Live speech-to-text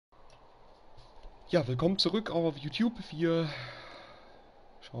Ja, willkommen zurück auf YouTube. Wir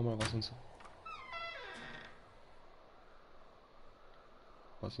schauen mal,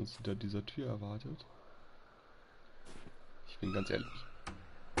 was uns hinter dieser Tür erwartet. Ich bin ganz ehrlich,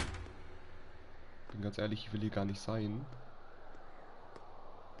 ich will hier gar nicht sein.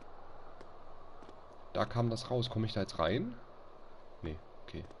 Da kam das raus. Komme ich da jetzt rein? Nee,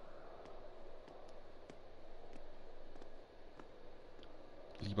 okay.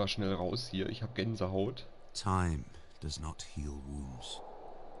 Lieber schnell raus hier. Ich habe Gänsehaut. Time does not heal wounds,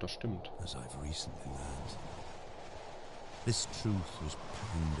 Das stimmt. as I've recently learned. This truth was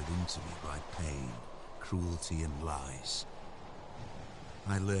pounded into me by pain, cruelty and lies.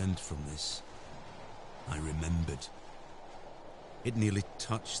 I learned from this. I remembered. It nearly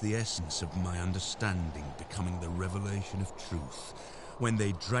touched the essence of my understanding, becoming the revelation of truth, when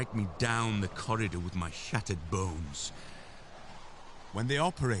they dragged me down the corridor with my shattered bones. When they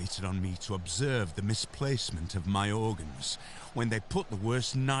operated on me to observe the misplacement of my organs, when they put the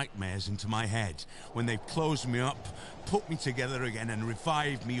worst nightmares into my head, when they closed me up, put me together again and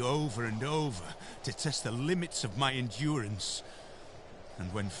revived me over and over to test the limits of my endurance.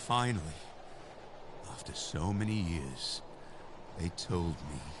 And when finally, after so many years, they told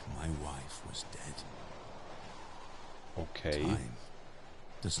me my wife was dead. Okay. Time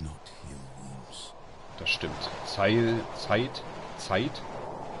does not heal wounds. Das stimmt. Zeit.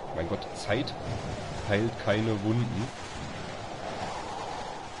 Mein Gott, Zeit heilt keine Wunden.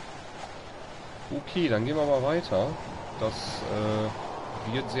 Okay, dann gehen wir mal weiter. Das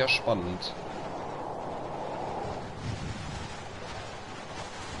wird sehr spannend.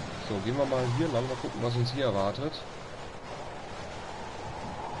 So, gehen wir mal hier lang, mal gucken, was uns hier erwartet.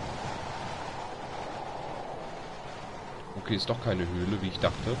 Okay, ist doch keine Höhle, wie ich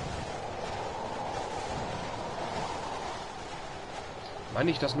dachte. Meine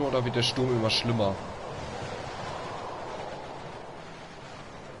ich das nur, oder wird der Sturm immer schlimmer?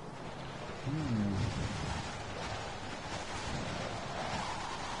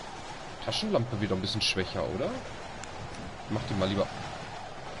 Taschenlampe wieder ein bisschen schwächer, oder? Ich mach die mal lieber.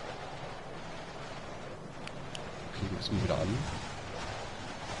 Okay, die ist mal wieder an.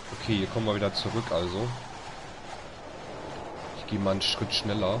 Okay, hier kommen wir wieder zurück, also. Ich gehe mal einen Schritt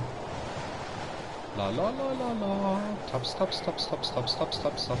schneller. La la la la la. Taps, taps, taps, taps, taps, taps,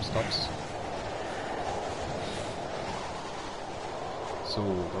 taps, taps, taps. So,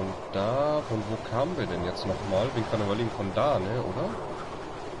 und da, von wo kamen wir denn jetzt nochmal? Bin kann überlegen, von da, ne, oder?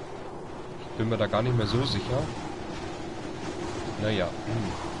 Ich bin mir da gar nicht mehr so sicher. Naja.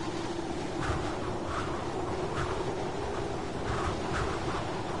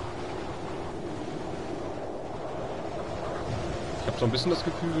 Ich habe so ein bisschen das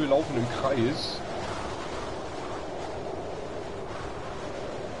Gefühl, wir laufen im Kreis.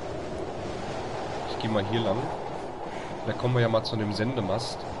 Ich gehe mal hier lang. Da kommen wir ja mal zu dem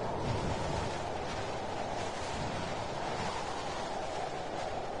Sendemast.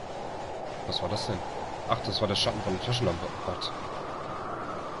 Was war das denn? Ach, das war der Schatten von der Taschenlampe. Oh Gott.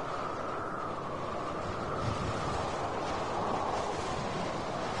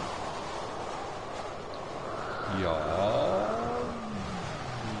 Ja.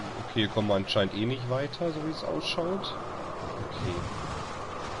 Okay, hier kommen wir anscheinend eh nicht weiter, so wie es ausschaut. Okay.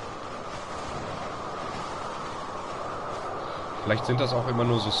 Vielleicht sind das auch immer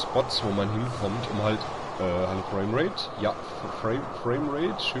nur so Spots, wo man hinkommt, um halt... hallo Framerate? Ja,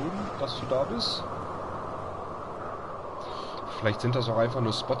 Framerate, schön, dass du da bist. Vielleicht sind das auch einfach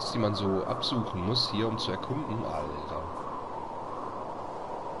nur Spots, die man so absuchen muss, hier, um zu erkunden. Alter.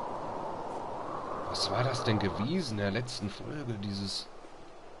 Was war das denn gewesen in der letzten Folge, dieses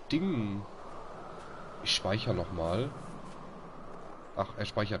Ding? Ich speichere nochmal. Ach, er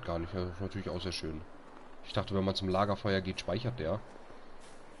speichert gar nicht. Das ist natürlich auch sehr schön. Ich dachte, wenn man zum Lagerfeuer geht, speichert der.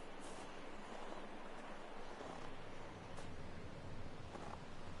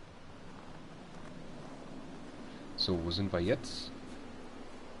 So, wo sind wir jetzt?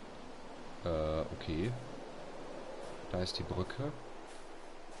 Okay. Da ist die Brücke.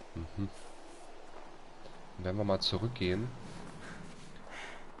 Mhm. Dann werden wir mal zurückgehen.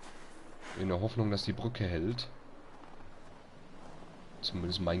 In der Hoffnung, dass die Brücke hält.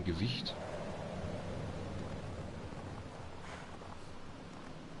 Zumindest mein Gewicht.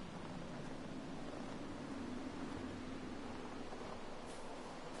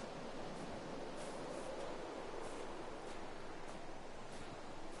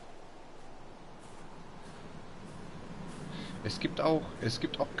 Es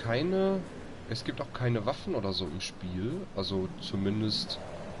gibt auch keine Waffen oder so im Spiel. Also zumindest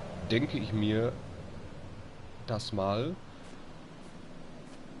denke ich mir das mal.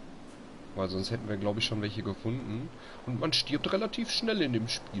 Weil sonst hätten wir, glaube ich, schon welche gefunden. Und man stirbt relativ schnell in dem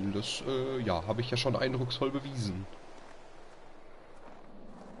Spiel. Das, ja, habe ich ja schon eindrucksvoll bewiesen.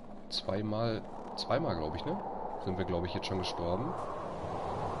 Zweimal, glaube ich, ne? Sind wir, glaube ich, jetzt schon gestorben.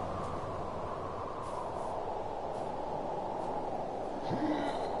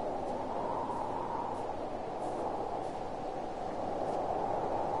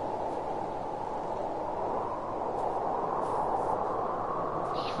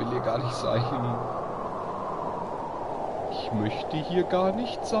 Ich will hier gar nicht sein. Ich möchte hier gar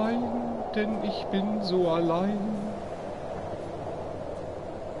nicht sein, denn ich bin so allein.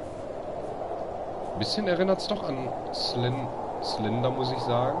 Ein bisschen erinnert es doch an Slender, muss ich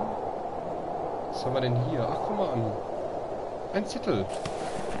sagen. Was haben wir denn hier? Ach, guck mal an. Ein Zettel.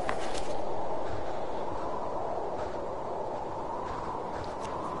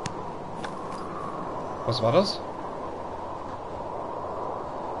 Was war das?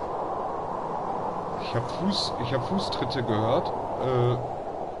 Ich hab Fußtritte gehört.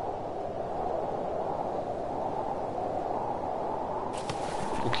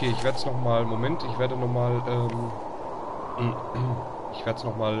 Okay, ich werde es nochmal... Moment, ich werde nochmal... ich werde es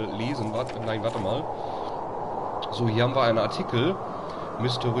nochmal lesen. Nein, warte mal. So, hier haben wir einen Artikel.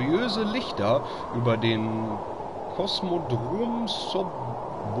 Mysteriöse Lichter über den Kosmodrom Sobotwij.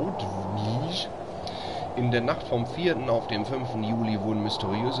 In der Nacht vom 4. auf den 5. Juli wurden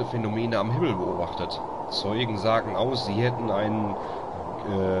mysteriöse Phänomene am Himmel beobachtet. Zeugen sagen aus, sie hätten eine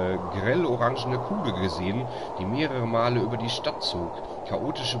grell-orangene Kugel gesehen, die mehrere Male über die Stadt zog,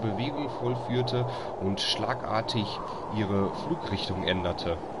 chaotische Bewegungen vollführte und schlagartig ihre Flugrichtung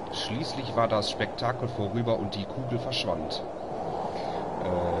änderte. Schließlich war das Spektakel vorüber und die Kugel verschwand.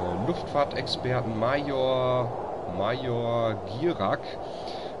 Luftfahrtexperten Major Gierak: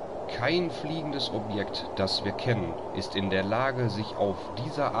 Kein fliegendes Objekt, das wir kennen, ist in der Lage, sich auf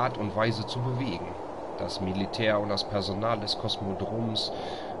diese Art und Weise zu bewegen. Das Militär und das Personal des Kosmodroms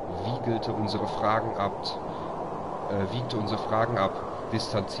wiegte unsere Fragen ab,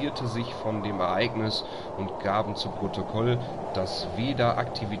 distanzierte sich von dem Ereignis und gaben zu Protokoll, dass weder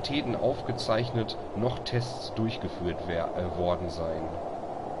Aktivitäten aufgezeichnet noch Tests durchgeführt worden seien.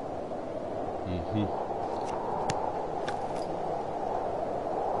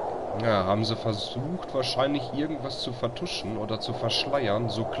 Ja, haben sie versucht, wahrscheinlich irgendwas zu vertuschen oder zu verschleiern,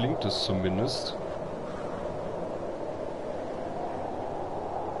 so klingt es zumindest.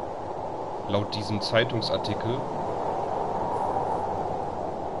 Laut diesem Zeitungsartikel.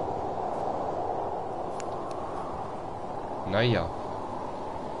 Naja.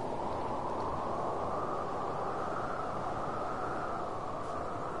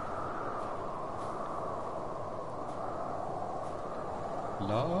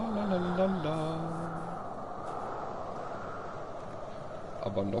 La la la la la.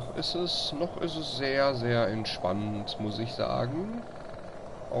 Aber noch ist es sehr, sehr entspannt, muss ich sagen.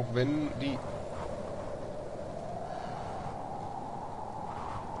 Auch wenn die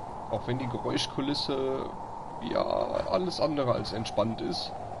Geräuschkulisse ja alles andere als entspannt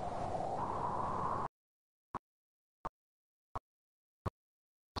ist.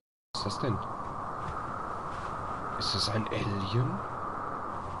 Was ist das denn? Ist das ein Alien?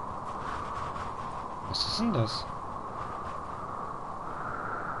 Was ist denn das?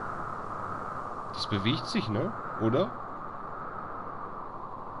 Das bewegt sich, ne? Oder?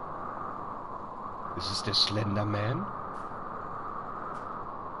 Ist es der Slenderman?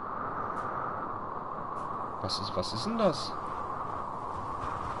 Was ist denn das?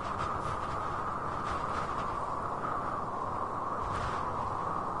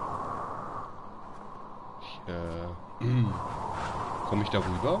 Komme ich da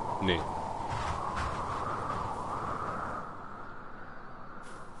rüber? Nee.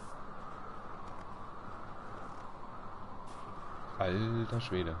 Alter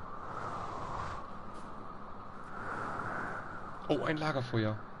Schwede. Oh, ein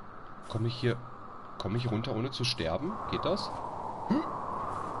Lagerfeuer. Komme ich runter, ohne zu sterben? Geht das?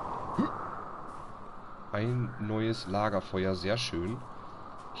 Ein neues Lagerfeuer, sehr schön.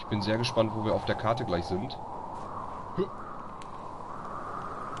 Ich bin sehr gespannt, wo wir auf der Karte gleich sind.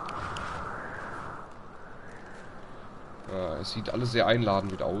 Ja, es sieht alles sehr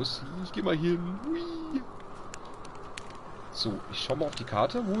einladend aus. Ich gehe mal hin. Hui. So, ich schau mal auf die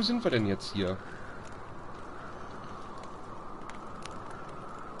Karte. Wo sind wir denn jetzt hier?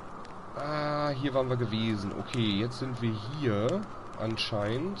 Ah, hier waren wir gewesen. Okay, jetzt sind wir hier.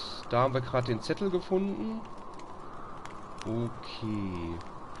 Anscheinend. Da haben wir gerade den Zettel gefunden. Okay.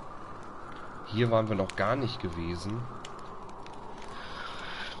 Hier waren wir noch gar nicht gewesen.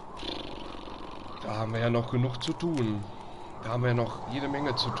 Da haben wir ja noch genug zu tun. Da haben wir ja noch jede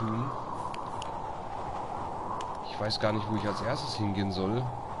Menge zu tun. weiß gar nicht, wo ich als erstes hingehen soll.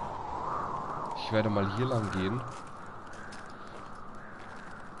 Ich werde mal hier lang gehen.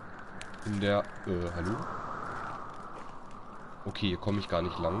 In der... hallo? Okay, hier komme ich gar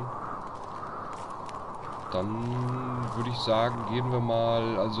nicht lang. Dann würde ich sagen, gehen wir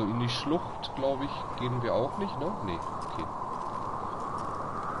mal... Also in die Schlucht, glaube ich, gehen wir auch nicht, ne? Nee, okay.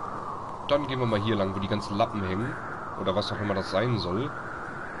 Dann gehen wir mal hier lang, wo die ganzen Lappen hängen. Oder was auch immer das sein soll.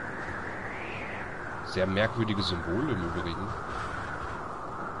 Sehr merkwürdige Symbole im Übrigen.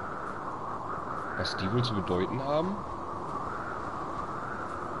 Was die wohl zu bedeuten haben?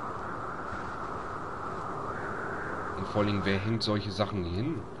 Und vor allem, wer hängt solche Sachen hier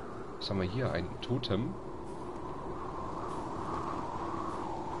hin? Was haben wir hier? Ein Totem.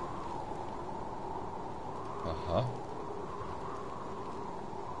 Aha.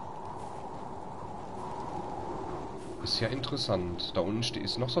 Ist ja interessant. Da unten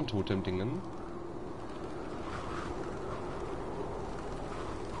ist noch so ein Totem-Dingen.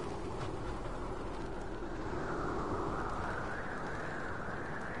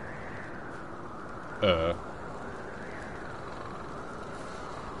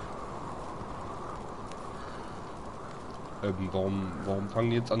 Warum fangen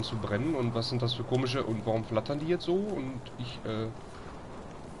die jetzt an zu brennen? Und was sind das für komische... Und warum flattern die jetzt so? Und ich,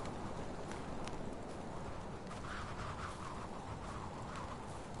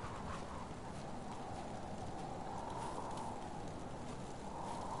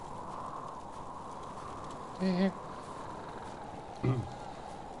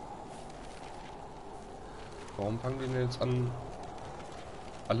 Warum fangen die denn jetzt an,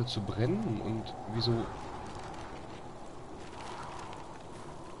 alle zu brennen? Und wieso...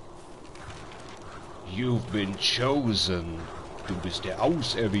 You've been chosen. Du bist der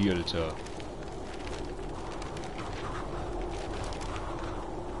Auserwählte.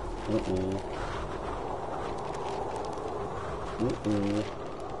 Oh oh. Oh oh.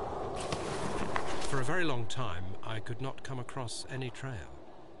 For a very long time, I could not come across any trail.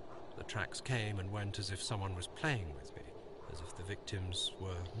 The tracks came and went as if someone was playing with me, as if the victims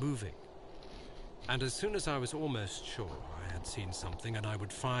were moving. And as soon as I was almost sure I had seen something and I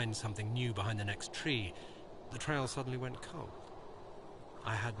would find something new behind the next tree, the trail suddenly went cold.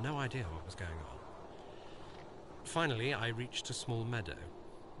 I had no idea what was going on. Finally, I reached a small meadow.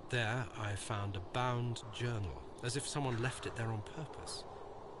 There, I found a bound journal, as if someone left it there on purpose.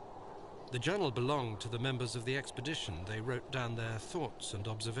 The journal belonged to the members of the expedition. They wrote down their thoughts and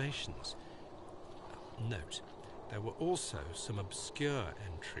observations. Note, there were also some obscure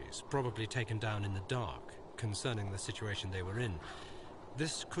entries, probably taken down in the dark, concerning the situation they were in.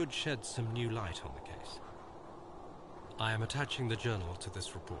 This could shed some new light on the case. I am attaching the journal to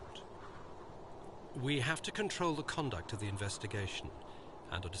this report. We have to control the conduct of the investigation,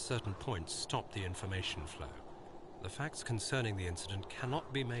 and at a certain point stop the information flow. The facts concerning the incident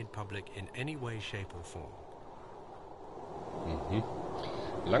cannot be made public in any way, shape or form. Mhm.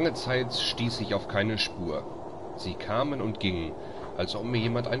 Lange Zeit stieß ich auf keine Spur. Sie kamen und gingen, als ob mir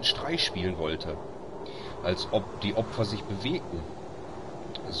jemand einen Streich spielen wollte. Als ob die Opfer sich bewegten.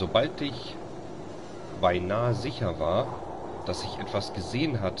 Sobald ich beinahe sicher war, dass ich etwas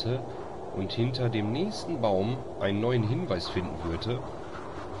gesehen hatte und hinter dem nächsten Baum einen neuen Hinweis finden würde,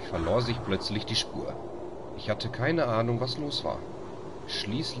 verlor sich plötzlich die Spur. Ich hatte keine Ahnung, was los war.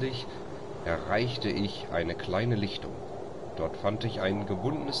 Schließlich erreichte ich eine kleine Lichtung. Dort fand ich ein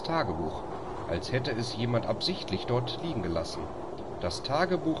gebundenes Tagebuch, als hätte es jemand absichtlich dort liegen gelassen. Das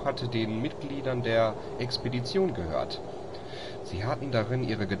Tagebuch hatte den Mitgliedern der Expedition gehört. Sie hatten darin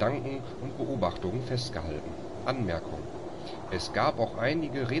ihre Gedanken und Beobachtungen festgehalten. Anmerkung: Es gab auch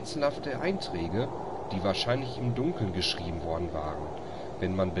einige rätselhafte Einträge, die wahrscheinlich im Dunkeln geschrieben worden waren,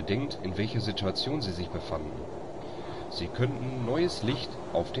 wenn man bedenkt, in welcher Situation sie sich befanden. Sie könnten neues Licht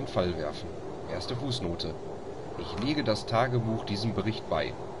auf den Fall werfen. Erste Fußnote: Ich lege das Tagebuch diesem Bericht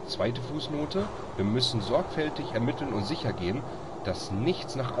bei. Zweite Fußnote: Wir müssen sorgfältig ermitteln und sichergehen, dass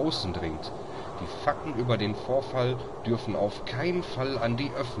nichts nach außen dringt. Die Fakten über den Vorfall dürfen auf keinen Fall an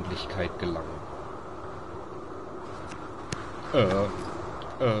die Öffentlichkeit gelangen.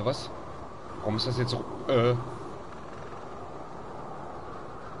 Was? Warum ist das jetzt so?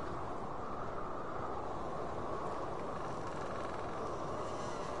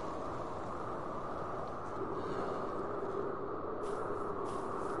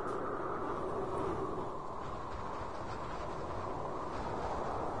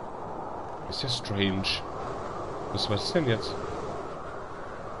 Ist ja strange. Was war das denn jetzt?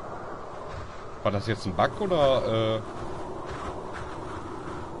 War das jetzt ein Bug oder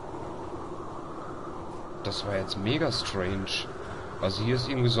Das war jetzt mega strange. Also hier ist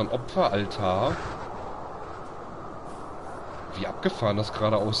irgendwie so ein Opferaltar. Wie abgefahren das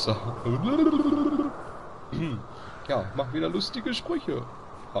gerade aussah. Ja, mach wieder lustige Sprüche.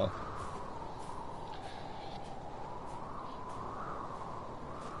 Ha.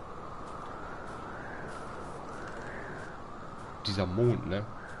 Dieser Mond, ne?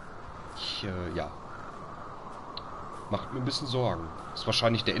 Ja. Macht mir ein bisschen Sorgen. Ist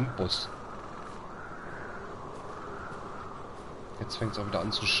wahrscheinlich der Endboss. Jetzt fängt es auch wieder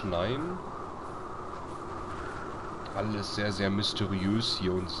an zu schneien. Alles sehr, sehr mysteriös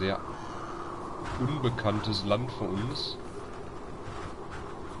hier und sehr unbekanntes Land für uns.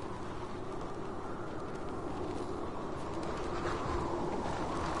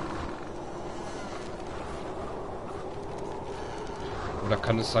 Oder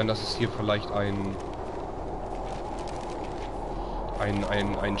kann es sein, dass es hier vielleicht einen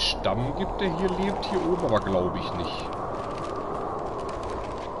Stamm gibt, der hier lebt, hier oben? Aber glaube ich nicht.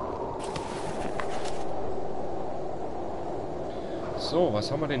 So,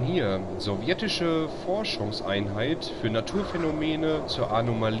 was haben wir denn hier? Sowjetische Forschungseinheit für Naturphänomene zur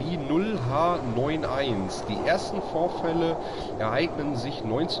Anomalie 0H91. Die ersten Vorfälle ereignen sich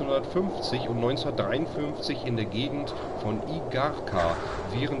 1950 und 1953 in der Gegend von Igarka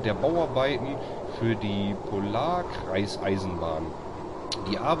während der Bauarbeiten für die Polarkreiseisenbahn.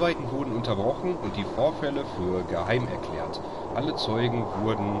 Die Arbeiten wurden unterbrochen und die Vorfälle für geheim erklärt. Alle Zeugen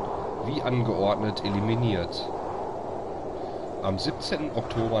wurden wie angeordnet eliminiert. Am 17.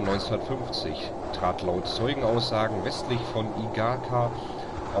 Oktober 1950 trat laut Zeugenaussagen westlich von Igarka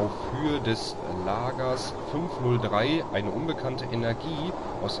auf Höhe des Lagers 503 eine unbekannte Energie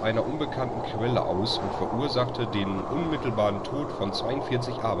aus einer unbekannten Quelle aus und verursachte den unmittelbaren Tod von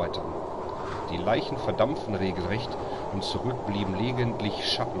 42 Arbeitern. Die Leichen verdampften regelrecht und zurück blieben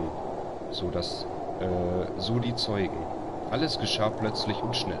lediglich Schatten, so die Zeugen. Alles geschah plötzlich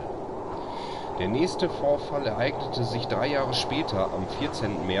und schnell. Der nächste Vorfall ereignete sich 3 Jahre später, am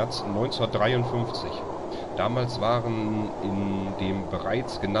 14. März 1953. Damals waren in dem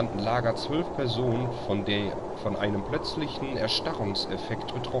bereits genannten Lager 12 Personen von einem plötzlichen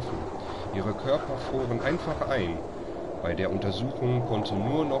Erstarrungseffekt betroffen. Ihre Körper froren einfach ein. Bei der Untersuchung konnte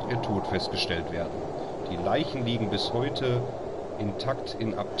nur noch ihr Tod festgestellt werden. Die Leichen liegen bis heute intakt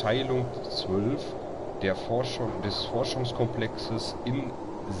in Abteilung 12 des Forschungskomplexes in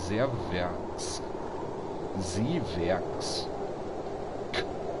Seewerks.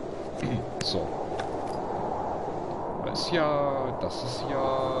 So. Das ist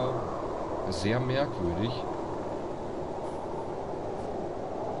ja sehr merkwürdig.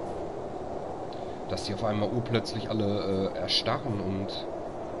 Dass die auf einmal urplötzlich alle erstarren und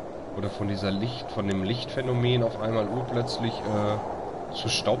oder von dem Lichtphänomen auf einmal urplötzlich zu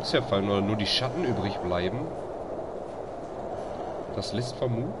Staub zerfallen oder nur die Schatten übrig bleiben. Das lässt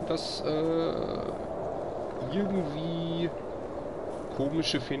vermuten, dass irgendwie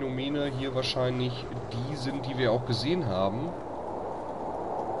komische Phänomene hier wahrscheinlich die sind, die wir auch gesehen haben.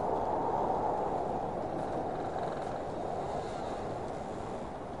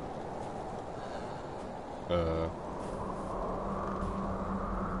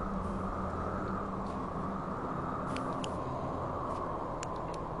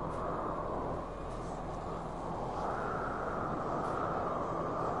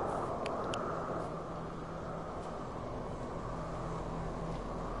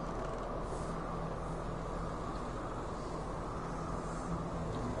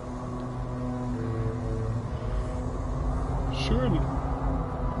 Schön.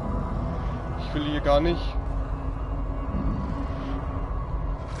 Ich will hier gar nicht.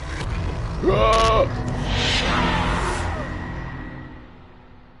 Ah!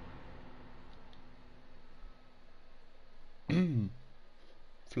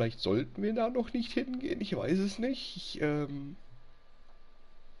 Vielleicht sollten wir da noch nicht hingehen. Ich weiß es nicht.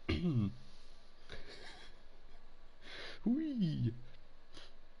 Hui.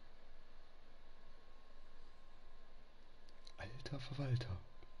 Alter Verwalter.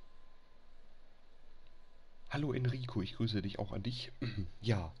 Hallo Enrico, ich grüße dich auch an dich.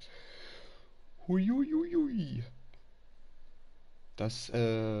 Ja. Huiuiuiui. Das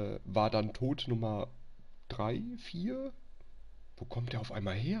war dann Tod Nummer 3, 4. Wo kommt der auf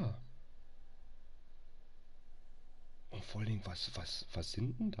einmal her? Und vor allen Dingen, was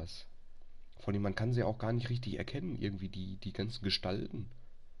sind denn das? Vor allem, man kann sie auch gar nicht richtig erkennen, irgendwie die ganzen Gestalten.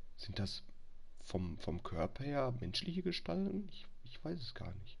 Sind das vom Körper her menschliche Gestalten? Ich weiß es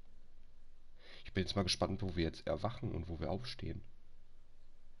gar nicht. Ich bin jetzt mal gespannt, wo wir jetzt erwachen und wo wir aufstehen.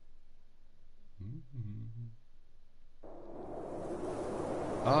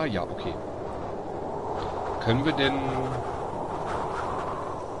 Ah ja, okay. Können wir denn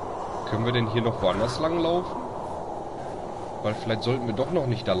hier noch woanders lang laufen? Weil vielleicht sollten wir doch noch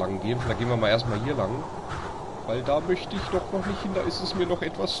nicht da lang gehen. Vielleicht gehen wir mal erstmal hier lang. Weil da möchte ich doch noch nicht hin. Da ist es mir noch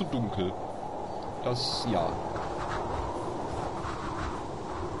etwas zu dunkel. Das, ja.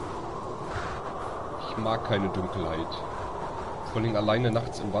 Ich mag keine Dunkelheit. Vor allem alleine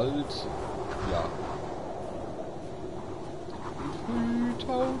nachts im Wald. Ja. Früh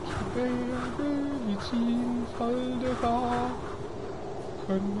taut die Berge, wir ziehen Wanderer.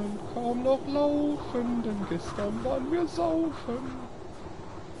 Können kaum noch laufen, denn gestern waren wir saufen.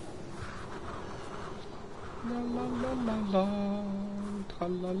 Lalalala,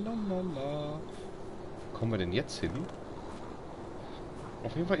 tralalala. Wo kommen wir denn jetzt hin?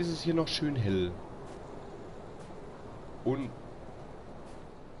 Auf jeden Fall ist es hier noch schön hell. Und...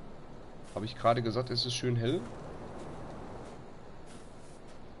 Habe ich gerade gesagt, es ist schön hell?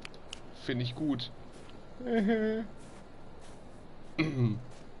 Finde ich gut.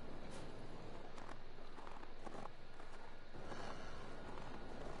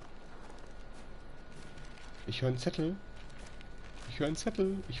 Ich höre einen Zettel. Ich höre einen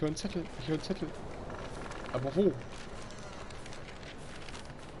Zettel. Ich höre einen Zettel. Ich höre einen Zettel. Aber wo?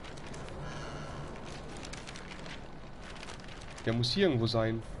 Der muss hier irgendwo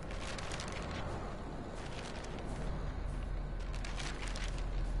sein.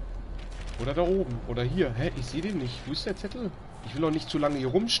 Oder da oben. Oder hier. Hä? Ich sehe den nicht. Wo ist der Zettel? Ich will noch nicht zu lange hier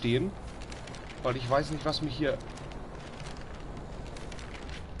rumstehen. Weil ich weiß nicht, was mich hier...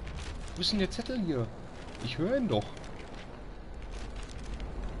 Wo ist denn der Zettel hier? Ich höre ihn doch.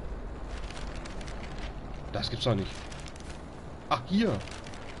 Das gibt's doch nicht. Ach, hier.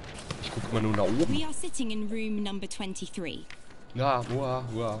 Ich gucke mal nur nach oben. We are sitting in room number 23. Na,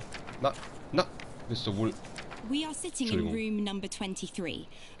 bist du wohl... We are sitting in room number 23,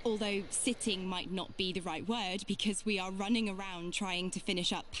 although sitting might not be the right word because we are running around trying to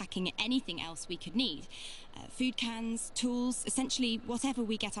finish up packing anything else we could need. Food cans, tools, essentially whatever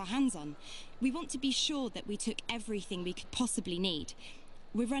we get our hands on. We want to be sure that we took everything we could possibly need.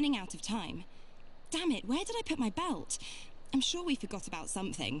 We're running out of time. Damn it, where did I put my belt? I'm sure we forgot about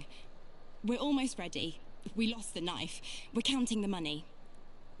something. We're almost ready. We lost the knife. We're counting the money.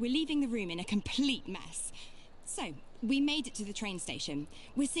 We're leaving the room in a complete mess. So, we made it to the train station.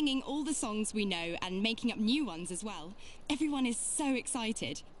 We're singing all the songs we know and making up new ones as well. Everyone is so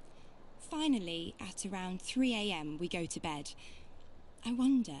excited. Finally, at around 3 a.m, we go to bed. I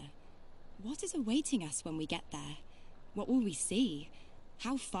wonder, what is awaiting us when we get there? What will we see?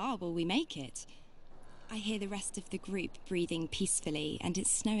 How far will we make it? I hear the rest of the group breathing peacefully and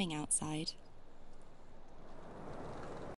it's snowing outside.